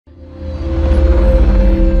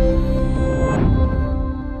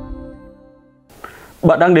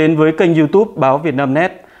Bạn đang đến với kênh YouTube Báo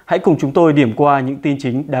VietNamNet. Hãy cùng chúng tôi điểm qua những tin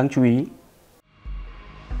chính đáng chú ý.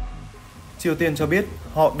 Triều Tiên cho biết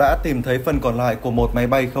họ đã tìm thấy phần còn lại của một máy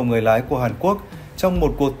bay không người lái của Hàn Quốc trong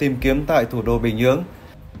một cuộc tìm kiếm tại thủ đô Bình Nhưỡng.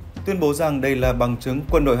 Tuyên bố rằng đây là bằng chứng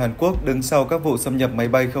quân đội Hàn Quốc đứng sau các vụ xâm nhập máy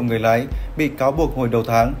bay không người lái bị cáo buộc hồi đầu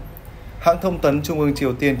tháng. Hãng thông tấn Trung ương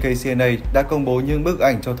Triều Tiên KCNA đã công bố những bức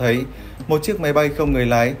ảnh cho thấy một chiếc máy bay không người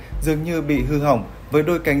lái dường như bị hư hỏng với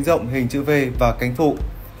đôi cánh rộng hình chữ V và cánh phụ.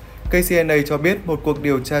 KCNA cho biết một cuộc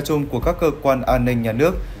điều tra chung của các cơ quan an ninh nhà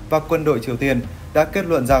nước và quân đội Triều Tiên đã kết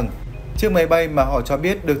luận rằng chiếc máy bay mà họ cho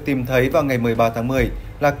biết được tìm thấy vào ngày 13 tháng 10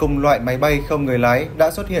 là cùng loại máy bay không người lái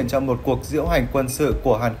đã xuất hiện trong một cuộc diễu hành quân sự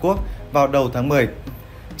của Hàn Quốc vào đầu tháng 10.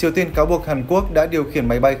 Triều Tiên cáo buộc Hàn Quốc đã điều khiển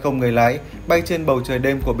máy bay không người lái bay trên bầu trời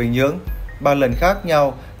đêm của Bình Nhưỡng 3 lần khác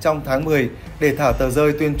nhau trong tháng 10 để thả tờ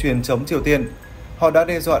rơi tuyên truyền chống Triều Tiên. Họ đã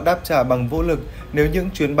đe dọa đáp trả bằng vũ lực nếu những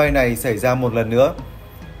chuyến bay này xảy ra một lần nữa.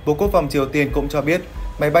 Bộ Quốc phòng Triều Tiên cũng cho biết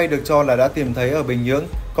máy bay được cho là đã tìm thấy ở Bình Nhưỡng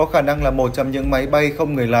có khả năng là một trong những máy bay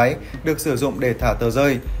không người lái được sử dụng để thả tờ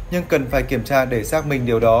rơi, nhưng cần phải kiểm tra để xác minh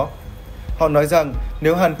điều đó. Họ nói rằng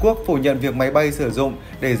nếu Hàn Quốc phủ nhận việc máy bay sử dụng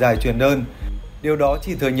để giải truyền đơn, điều đó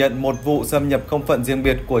chỉ thừa nhận một vụ xâm nhập không phận riêng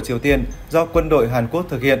biệt của Triều Tiên do quân đội Hàn Quốc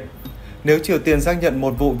thực hiện. Nếu Triều Tiên xác nhận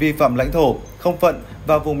một vụ vi phạm lãnh thổ, không phận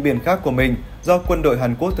và vùng biển khác của mình do quân đội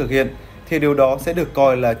Hàn Quốc thực hiện, thì điều đó sẽ được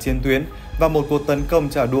coi là chiến tuyến và một cuộc tấn công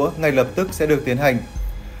trả đũa ngay lập tức sẽ được tiến hành.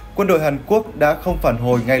 Quân đội Hàn Quốc đã không phản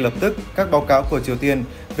hồi ngay lập tức các báo cáo của Triều Tiên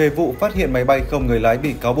về vụ phát hiện máy bay không người lái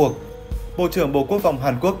bị cáo buộc. Bộ trưởng Bộ Quốc phòng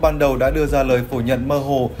Hàn Quốc ban đầu đã đưa ra lời phủ nhận mơ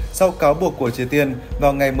hồ sau cáo buộc của Triều Tiên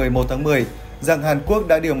vào ngày 11 tháng 10 rằng Hàn Quốc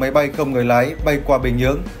đã điều máy bay không người lái bay qua Bình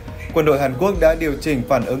Nhưỡng. Quân đội Hàn Quốc đã điều chỉnh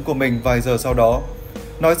phản ứng của mình vài giờ sau đó,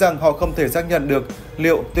 nói rằng họ không thể xác nhận được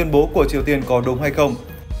liệu tuyên bố của Triều Tiên có đúng hay không.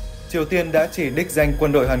 Triều Tiên đã chỉ đích danh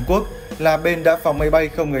quân đội Hàn Quốc là bên đã phóng máy bay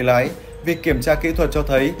không người lái vì kiểm tra kỹ thuật cho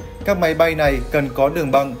thấy các máy bay này cần có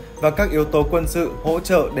đường băng và các yếu tố quân sự hỗ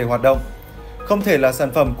trợ để hoạt động, không thể là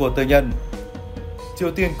sản phẩm của tư nhân.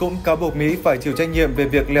 Triều Tiên cũng cáo buộc Mỹ phải chịu trách nhiệm về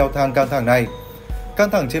việc leo thang căng thẳng này. Căng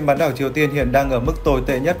thẳng trên bán đảo Triều Tiên hiện đang ở mức tồi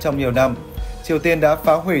tệ nhất trong nhiều năm. Triều Tiên đã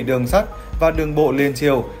phá hủy đường sắt và đường bộ liên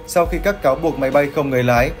triều sau khi các cáo buộc máy bay không người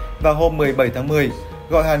lái vào hôm 17 tháng 10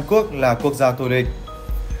 gọi Hàn Quốc là quốc gia thù địch.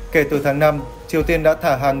 Kể từ tháng 5, Triều Tiên đã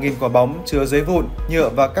thả hàng nghìn quả bóng chứa giấy vụn, nhựa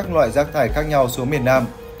và các loại rác thải khác nhau xuống miền Nam.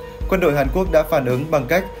 Quân đội Hàn Quốc đã phản ứng bằng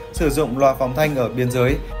cách sử dụng loa phóng thanh ở biên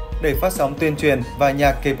giới để phát sóng tuyên truyền và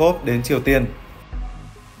nhạc K-pop đến Triều Tiên.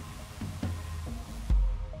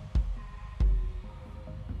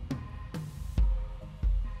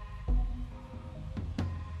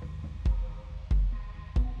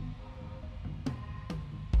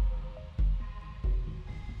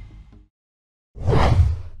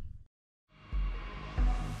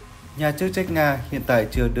 Nhà chức trách Nga hiện tại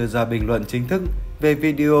chưa đưa ra bình luận chính thức về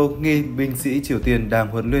video nghi binh sĩ Triều Tiên đang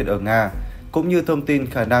huấn luyện ở Nga, cũng như thông tin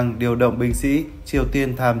khả năng điều động binh sĩ Triều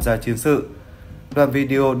Tiên tham gia chiến sự. Đoạn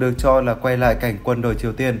video được cho là quay lại cảnh quân đội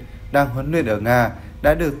Triều Tiên đang huấn luyện ở Nga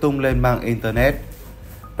đã được tung lên mạng Internet.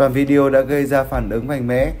 Đoạn video đã gây ra phản ứng mạnh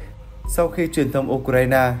mẽ sau khi truyền thông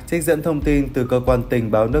Ukraine trích dẫn thông tin từ cơ quan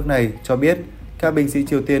tình báo nước này cho biết các binh sĩ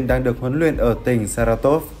Triều Tiên đang được huấn luyện ở tỉnh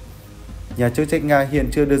Saratov. Nhà chức trách Nga hiện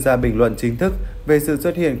chưa đưa ra bình luận chính thức về sự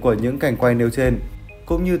xuất hiện của những cảnh quay nêu trên,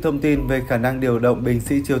 cũng như thông tin về khả năng điều động binh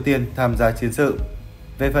sĩ Triều Tiên tham gia chiến sự.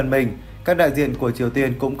 Về phần mình, các đại diện của Triều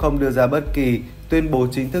Tiên cũng không đưa ra bất kỳ tuyên bố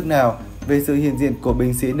chính thức nào về sự hiện diện của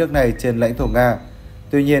binh sĩ nước này trên lãnh thổ Nga.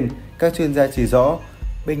 Tuy nhiên, các chuyên gia chỉ rõ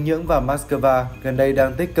Bình Nhưỡng và Moscow gần đây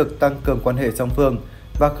đang tích cực tăng cường quan hệ song phương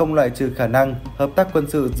và không loại trừ khả năng hợp tác quân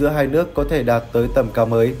sự giữa hai nước có thể đạt tới tầm cao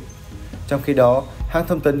mới. Trong khi đó, hãng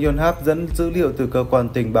thông tấn Yonhap dẫn dữ liệu từ cơ quan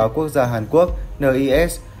tình báo quốc gia Hàn Quốc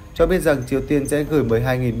NIS cho biết rằng Triều Tiên sẽ gửi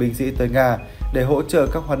 12.000 binh sĩ tới Nga để hỗ trợ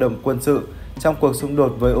các hoạt động quân sự trong cuộc xung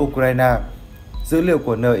đột với Ukraine. Dữ liệu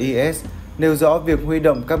của NIS nêu rõ việc huy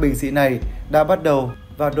động các binh sĩ này đã bắt đầu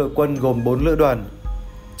và đội quân gồm 4 lữ đoàn.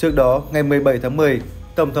 Trước đó, ngày 17 tháng 10,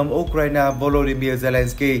 Tổng thống Ukraine Volodymyr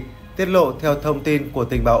Zelensky tiết lộ theo thông tin của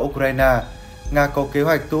tình báo Ukraine, Nga có kế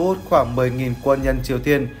hoạch thu hút khoảng 10.000 quân nhân Triều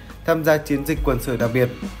Tiên tham gia chiến dịch quân sự đặc biệt.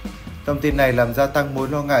 Thông tin này làm gia tăng mối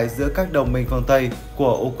lo ngại giữa các đồng minh phương Tây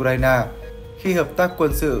của Ukraine khi hợp tác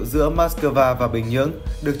quân sự giữa Moscow và Bình Nhưỡng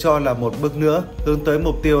được cho là một bước nữa hướng tới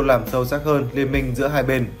mục tiêu làm sâu sắc hơn liên minh giữa hai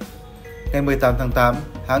bên. Ngày 18 tháng 8,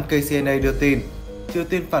 hãng KCNA đưa tin Triều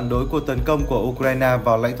Tiên phản đối cuộc tấn công của Ukraine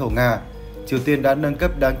vào lãnh thổ Nga. Triều Tiên đã nâng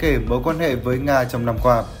cấp đáng kể mối quan hệ với Nga trong năm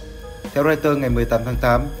qua. Theo Reuters ngày 18 tháng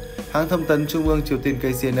 8, hãng thông tấn Trung ương Triều Tiên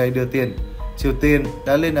KCNA đưa tin Triều Tiên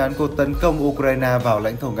đã lên án cuộc tấn công Ukraine vào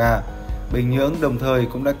lãnh thổ Nga. Bình Nhưỡng đồng thời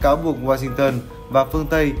cũng đã cáo buộc Washington và phương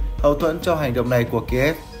Tây hậu thuẫn cho hành động này của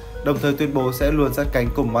Kiev, đồng thời tuyên bố sẽ luôn sát cánh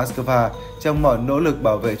cùng Moscow trong mọi nỗ lực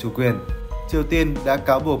bảo vệ chủ quyền. Triều Tiên đã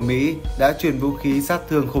cáo buộc Mỹ đã chuyển vũ khí sát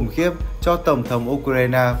thương khủng khiếp cho Tổng thống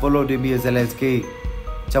Ukraine Volodymyr Zelensky.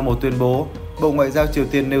 Trong một tuyên bố, Bộ Ngoại giao Triều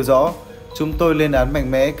Tiên nêu rõ, chúng tôi lên án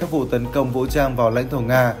mạnh mẽ các vụ tấn công vũ trang vào lãnh thổ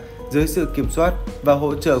Nga dưới sự kiểm soát và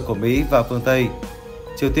hỗ trợ của Mỹ và phương Tây.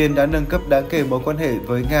 Triều Tiên đã nâng cấp đáng kể mối quan hệ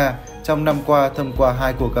với Nga trong năm qua thông qua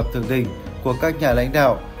 2 cuộc gặp thượng đỉnh của các nhà lãnh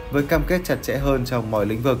đạo với cam kết chặt chẽ hơn trong mọi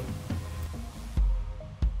lĩnh vực.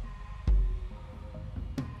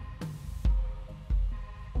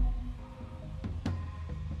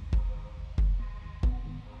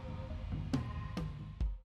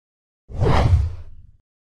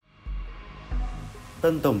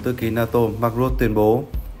 Tân Tổng thư ký NATO Mark Rutte tuyên bố,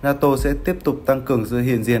 NATO sẽ tiếp tục tăng cường sự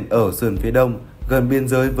hiện diện ở sườn phía đông, gần biên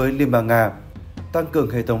giới với Liên bang Nga, tăng cường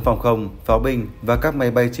hệ thống phòng không, pháo binh và các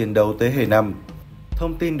máy bay chiến đấu thế hệ 5.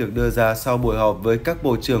 Thông tin được đưa ra sau buổi họp với các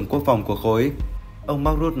bộ trưởng quốc phòng của khối. Ông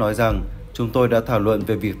Mark Rutte nói rằng, chúng tôi đã thảo luận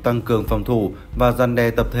về việc tăng cường phòng thủ và răn đe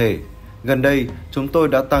tập thể. Gần đây, chúng tôi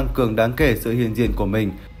đã tăng cường đáng kể sự hiện diện của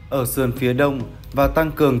mình ở sườn phía đông và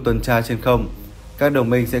tăng cường tuần tra trên không. Các đồng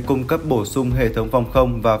minh sẽ cung cấp bổ sung hệ thống phòng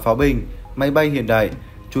không và pháo binh, máy bay hiện đại,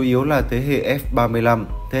 chủ yếu là thế hệ F-35,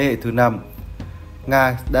 thế hệ thứ 5.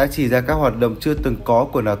 Nga đã chỉ ra các hoạt động chưa từng có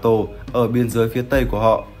của NATO ở biên giới phía Tây của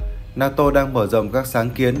họ. NATO đang mở rộng các sáng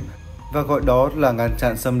kiến và gọi đó là ngăn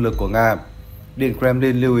chặn xâm lược của Nga. Điện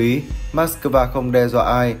Kremlin lưu ý, Moscow không đe dọa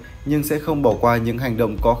ai nhưng sẽ không bỏ qua những hành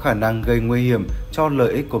động có khả năng gây nguy hiểm cho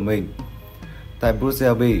lợi ích của mình. Tại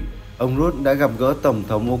Brussels, Bỉ, ông Rutte đã gặp gỡ Tổng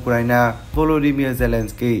thống Ukraine Volodymyr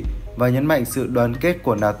Zelensky và nhấn mạnh sự đoàn kết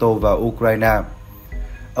của NATO và Ukraine.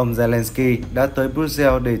 Ông Zelensky đã tới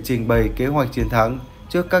Brussels để trình bày kế hoạch chiến thắng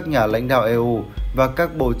trước các nhà lãnh đạo EU và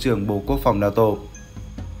các bộ trưởng Bộ Quốc phòng NATO.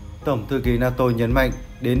 Tổng thư ký NATO nhấn mạnh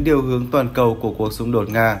đến điều hướng toàn cầu của cuộc xung đột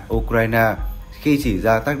Nga-Ukraine khi chỉ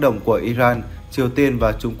ra tác động của Iran, Triều Tiên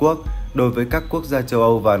và Trung Quốc đối với các quốc gia châu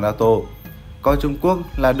Âu và NATO. Coi Trung Quốc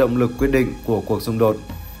là động lực quyết định của cuộc xung đột.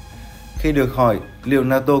 Khi được hỏi liệu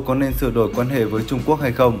NATO có nên sửa đổi quan hệ với Trung Quốc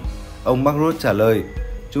hay không, ông Mark Rutte trả lời,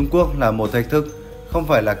 Trung Quốc là một thách thức, không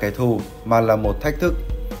phải là kẻ thù mà là một thách thức.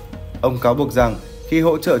 Ông cáo buộc rằng khi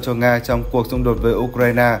hỗ trợ cho Nga trong cuộc xung đột với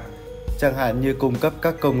Ukraine, chẳng hạn như cung cấp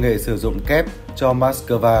các công nghệ sử dụng kép cho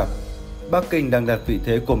Moscow, Bắc Kinh đang đặt vị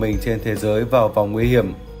thế của mình trên thế giới vào vòng nguy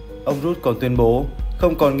hiểm. Ông Rutte còn tuyên bố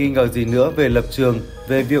không còn nghi ngờ gì nữa về lập trường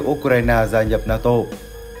về việc Ukraine gia nhập NATO.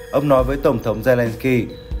 Ông nói với Tổng thống Zelensky,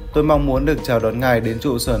 tôi mong muốn được chào đón ngài đến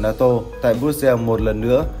trụ sở NATO tại Brussels một lần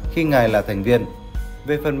nữa khi ngài là thành viên.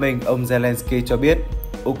 Về phần mình, ông Zelensky cho biết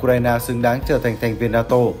Ukraine xứng đáng trở thành thành viên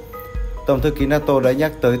NATO. Tổng thư ký NATO đã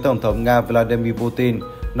nhắc tới Tổng thống Nga Vladimir Putin,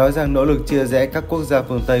 nói rằng nỗ lực chia rẽ các quốc gia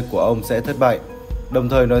phương Tây của ông sẽ thất bại. Đồng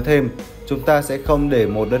thời nói thêm, chúng ta sẽ không để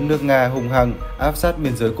một đất nước Nga hung hăng áp sát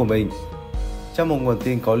biên giới của mình. Trong một nguồn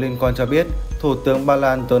tin có liên quan cho biết, Thủ tướng Ba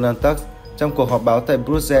Lan Donald Tusk trong cuộc họp báo tại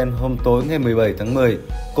Brussels hôm tối ngày 17 tháng 10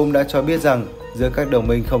 cũng đã cho biết rằng giữa các đồng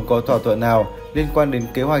minh không có thỏa thuận nào liên quan đến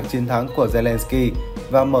kế hoạch chiến thắng của Zelensky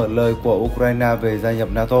và mở lời của Ukraine về gia nhập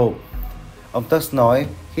NATO. Ông Tusk nói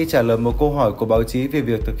khi trả lời một câu hỏi của báo chí về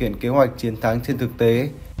việc thực hiện kế hoạch chiến thắng trên thực tế,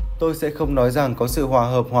 tôi sẽ không nói rằng có sự hòa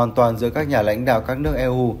hợp hoàn toàn giữa các nhà lãnh đạo các nước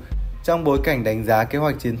EU trong bối cảnh đánh giá kế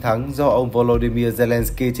hoạch chiến thắng do ông Volodymyr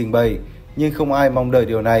Zelensky trình bày, nhưng không ai mong đợi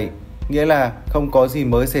điều này, nghĩa là không có gì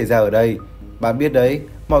mới xảy ra ở đây. Bạn biết đấy,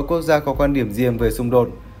 mọi quốc gia có quan điểm riêng về xung đột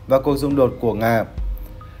và cuộc xung đột của Nga.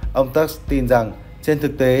 Ông Tusk tin rằng, trên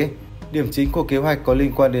thực tế, điểm chính của kế hoạch có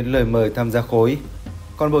liên quan đến lời mời tham gia khối.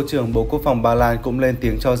 Còn Bộ trưởng Bộ Quốc phòng Ba Lan cũng lên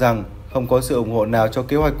tiếng cho rằng không có sự ủng hộ nào cho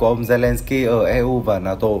kế hoạch của ông Zelensky ở EU và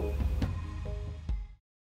NATO.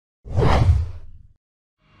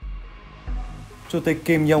 Chủ tịch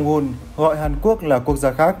Kim Jong-un gọi Hàn Quốc là quốc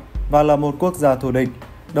gia khác và là một quốc gia thù địch,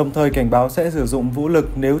 đồng thời cảnh báo sẽ sử dụng vũ lực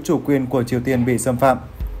nếu chủ quyền của Triều Tiên bị xâm phạm.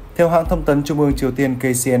 Theo hãng thông tấn Trung ương Triều Tiên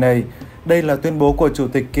KCNA, đây là tuyên bố của Chủ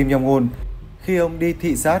tịch Kim Jong-un khi ông đi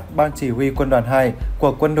thị sát Ban Chỉ huy Quân đoàn 2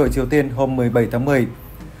 của quân đội Triều Tiên hôm 17 tháng 10.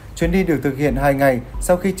 Chuyến đi được thực hiện 2 ngày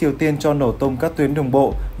sau khi Triều Tiên cho nổ tung các tuyến đường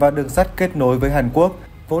bộ và đường sắt kết nối với Hàn Quốc,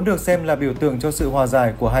 vốn được xem là biểu tượng cho sự hòa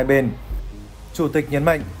giải của hai bên. Chủ tịch nhấn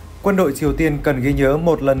mạnh, quân đội Triều Tiên cần ghi nhớ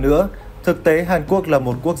một lần nữa, thực tế Hàn Quốc là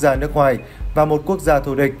một quốc gia nước ngoài và một quốc gia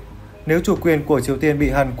thù địch. Nếu chủ quyền của Triều Tiên bị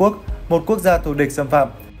Hàn Quốc, một quốc gia thù địch xâm phạm,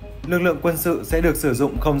 lực lượng quân sự sẽ được sử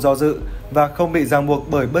dụng không do dự và không bị ràng buộc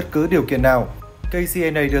bởi bất cứ điều kiện nào,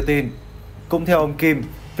 KCNA đưa tin. Cũng theo ông Kim,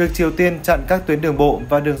 việc Triều Tiên chặn các tuyến đường bộ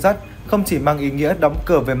và đường sắt không chỉ mang ý nghĩa đóng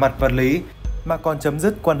cửa về mặt vật lý, mà còn chấm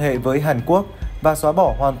dứt quan hệ với Hàn Quốc và xóa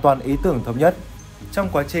bỏ hoàn toàn ý tưởng thống nhất. Trong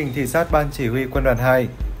quá trình thị sát Ban Chỉ huy Quân đoàn 2,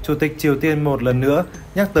 Chủ tịch Triều Tiên một lần nữa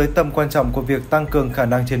nhắc tới tầm quan trọng của việc tăng cường khả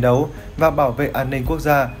năng chiến đấu và bảo vệ an ninh quốc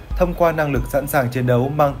gia thông qua năng lực sẵn sàng chiến đấu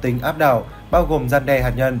mang tính áp đảo, bao gồm răn đe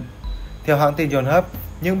hạt nhân. Theo hãng tin Yonhap,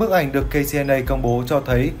 những bức ảnh được KCNA công bố cho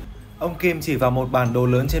thấy ông Kim chỉ vào một bản đồ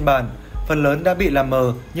lớn trên bàn, phần lớn đã bị làm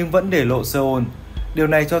mờ nhưng vẫn để lộ Seoul. Điều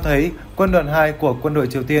này cho thấy quân đoàn 2 của quân đội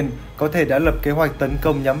Triều Tiên có thể đã lập kế hoạch tấn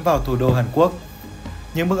công nhắm vào thủ đô Hàn Quốc.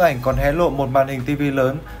 Những bức ảnh còn hé lộ một màn hình TV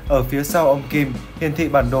lớn ở phía sau ông Kim hiển thị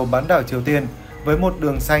bản đồ bán đảo Triều Tiên với một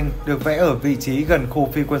đường xanh được vẽ ở vị trí gần khu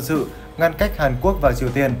phi quân sự ngăn cách Hàn Quốc và Triều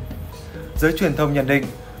Tiên. Giới truyền thông nhận định,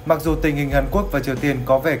 mặc dù tình hình Hàn Quốc và Triều Tiên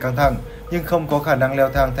có vẻ căng thẳng nhưng không có khả năng leo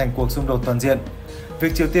thang thành cuộc xung đột toàn diện.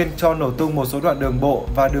 Việc Triều Tiên cho nổ tung một số đoạn đường bộ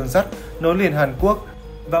và đường sắt nối liền Hàn Quốc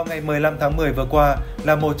vào ngày 15 tháng 10 vừa qua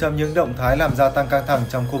là một trong những động thái làm gia tăng căng thẳng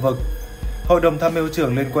trong khu vực. Hội đồng Tham mưu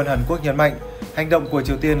trưởng Liên quân Hàn Quốc nhấn mạnh, hành động của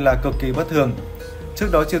Triều Tiên là cực kỳ bất thường.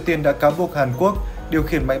 Trước đó, Triều Tiên đã cáo buộc Hàn Quốc điều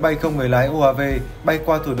khiển máy bay không người lái UAV bay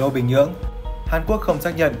qua thủ đô Bình Nhưỡng. Hàn Quốc không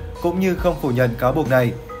xác nhận cũng như không phủ nhận cáo buộc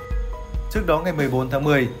này. Trước đó, ngày 14 tháng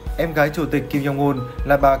 10, em gái Chủ tịch Kim Jong-un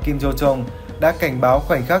là bà Kim Jo-jong đã cảnh báo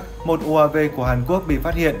khoảnh khắc một UAV của Hàn Quốc bị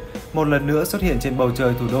phát hiện một lần nữa xuất hiện trên bầu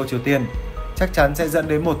trời thủ đô Triều Tiên, chắc chắn sẽ dẫn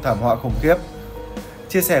đến một thảm họa khủng khiếp.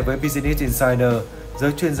 Chia sẻ với Business Insider,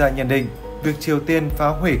 giới chuyên gia nhận định việc Triều Tiên phá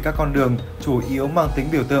hủy các con đường chủ yếu mang tính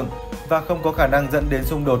biểu tượng và không có khả năng dẫn đến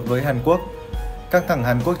xung đột với Hàn Quốc. Căng thẳng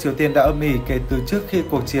Hàn Quốc-Triều Tiên đã âm ỉ kể từ trước khi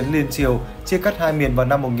cuộc chiến liên Triều chia cắt hai miền vào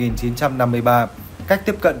năm 1953. Cách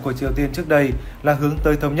tiếp cận của Triều Tiên trước đây là hướng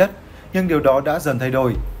tới thống nhất, nhưng điều đó đã dần thay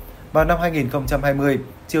đổi. Vào năm 2020,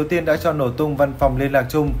 Triều Tiên đã cho nổ tung văn phòng liên lạc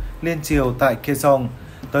chung liên Triều tại Kaesong.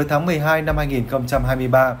 Tới tháng 12 năm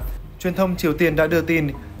 2023, truyền thông Triều Tiên đã đưa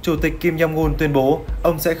tin Chủ tịch Kim Jong-un tuyên bố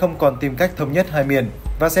ông sẽ không còn tìm cách thống nhất hai miền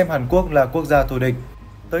và xem Hàn Quốc là quốc gia thù địch.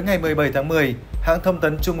 Tới ngày 17 tháng 10, hãng thông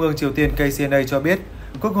tấn Trung ương Triều Tiên KCNA cho biết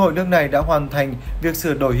Quốc hội nước này đã hoàn thành việc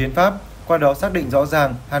sửa đổi hiến pháp, qua đó xác định rõ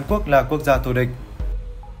ràng Hàn Quốc là quốc gia thù địch.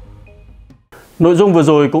 Nội dung vừa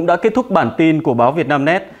rồi cũng đã kết thúc bản tin của báo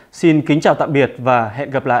VietNamNet. Xin kính chào tạm biệt và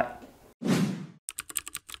hẹn gặp lại.